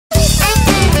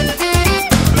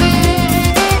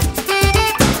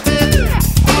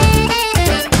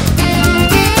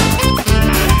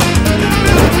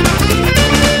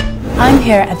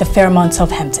here at the Fairmont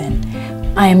Southampton.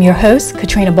 I am your host,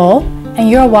 Katrina Ball, and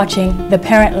you're watching the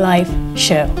Parent Life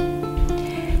Show.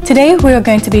 Today we are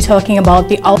going to be talking about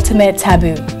the ultimate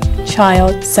taboo,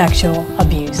 child sexual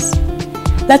abuse.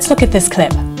 Let's look at this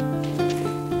clip.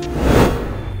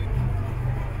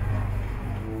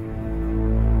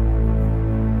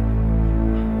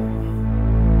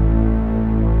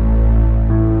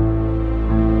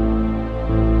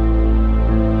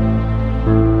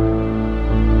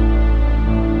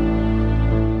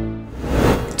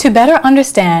 To better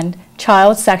understand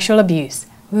child sexual abuse,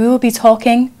 we will be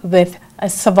talking with a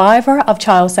survivor of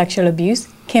child sexual abuse,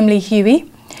 Kimberly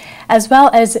Huey, as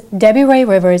well as Debbie Ray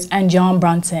Rivers and John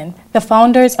Bronson, the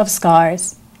founders of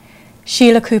SCARS,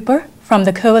 Sheila Cooper from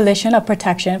the Coalition of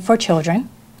Protection for Children,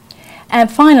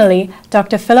 and finally,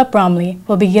 Dr. Philip Bromley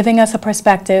will be giving us a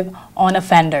perspective on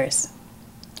offenders.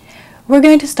 We're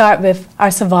going to start with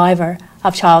our survivor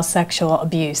of child sexual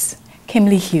abuse,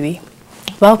 Kimberly Huey.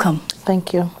 Welcome.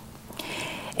 Thank you.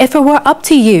 If it were up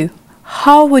to you,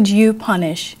 how would you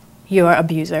punish your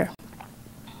abuser?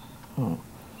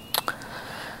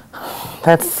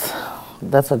 That's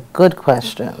a good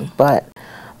question, but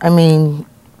I mean,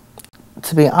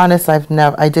 to be honest,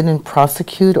 I didn't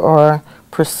prosecute or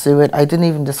pursue it. I didn't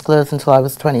even disclose until I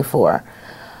was 24.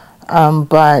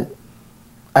 But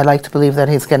I like to believe that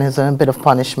he's getting his own bit of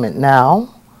punishment now,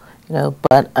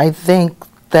 but I think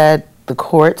that the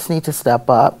courts need to step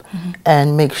up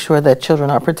and make sure that children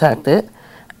are protected,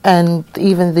 and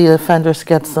even the offenders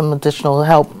get some additional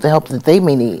help, the help that they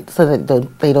may need, so that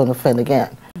they don't offend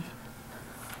again.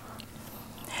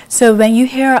 So when you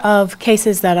hear of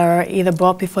cases that are either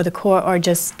brought before the court or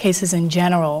just cases in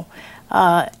general,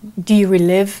 do you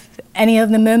relive any of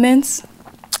the moments?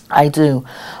 I do.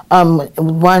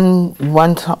 One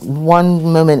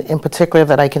moment in particular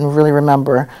that I can really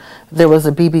remember, there was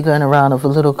a BB gun around of a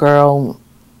little girl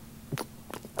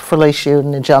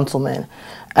fellatiating a gentleman.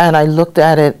 And I looked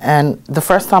at it, and the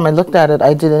first time I looked at it,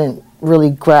 I didn't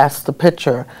really grasp the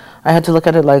picture. I had to look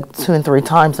at it like 2 and 3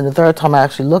 times, and the third time I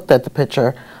actually looked at the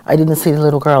picture, I didn't see the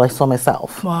little girl, I saw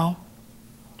myself. Wow.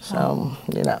 So,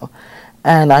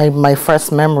 and my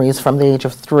first memory is from the age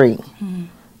of 3.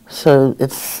 So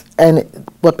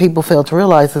what people fail to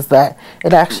realize is that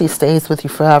it actually stays with you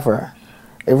forever.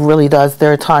 It really does.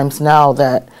 There are times now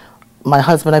that my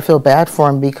husband, I feel bad for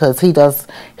him because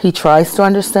he tries to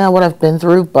understand what I've been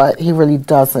through, but he really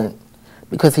doesn't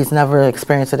because he's never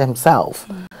experienced it himself.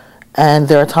 And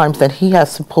there are times that he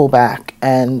has to pull back,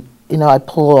 and I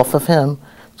pull off of him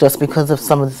just because of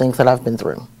some of the things that I've been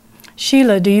through.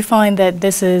 Sheila, do you find that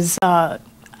this is, I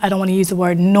don't want to use the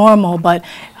word normal, but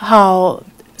how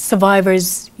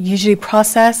survivors usually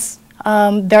process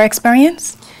their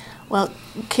experience? Well,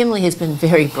 Kimberly has been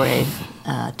very brave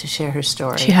to share her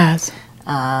story. She has.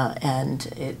 And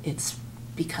it's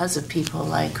because of people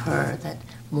like her that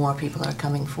more people are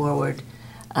coming forward.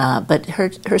 But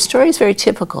her story is very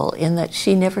typical in that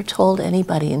she never told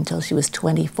anybody until she was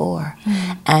 24.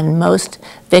 And most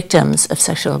victims of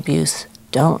sexual abuse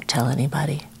don't tell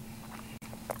anybody.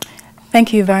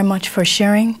 Thank you very much for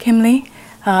sharing, Kimberly.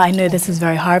 I know this is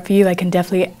very hard for you. I can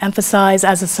definitely emphasize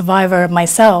as a survivor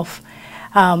myself.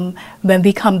 When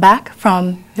we come back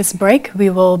from this break, we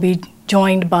will be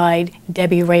joined by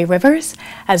Debbie Ray Rivers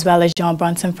as well as John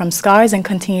Bronson from SCARS and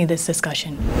continue this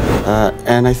discussion.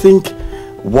 And I think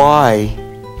why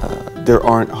there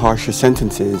aren't harsher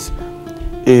sentences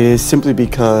is simply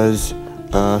because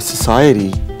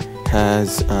society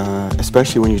has,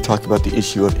 especially when you talk about the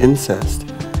issue of incest,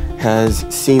 has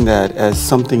seen that as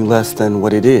something less than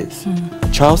what it is.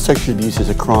 Child sexual abuse is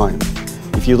a crime.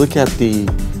 If you look at the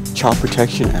Child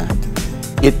Protection Act,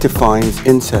 it defines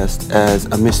incest as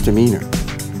a misdemeanor.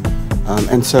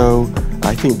 And so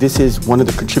I think this is one of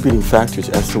the contributing factors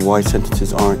as to why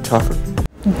sentences aren't tougher.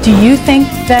 Do you think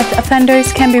that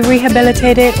offenders can be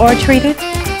rehabilitated or treated?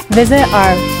 Visit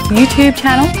our YouTube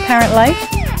channel, Parent Life.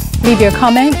 Leave your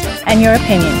comment and your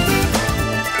opinion.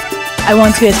 I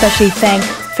want to especially thank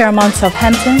Fairmont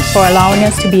Southampton for allowing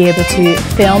us to be able to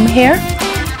film here.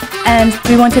 And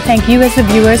we want to thank you as the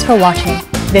viewers for watching.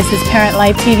 This is Parent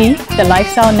Life TV, the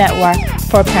lifestyle network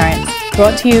for parents,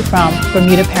 brought to you from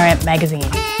Bermuda Parent Magazine.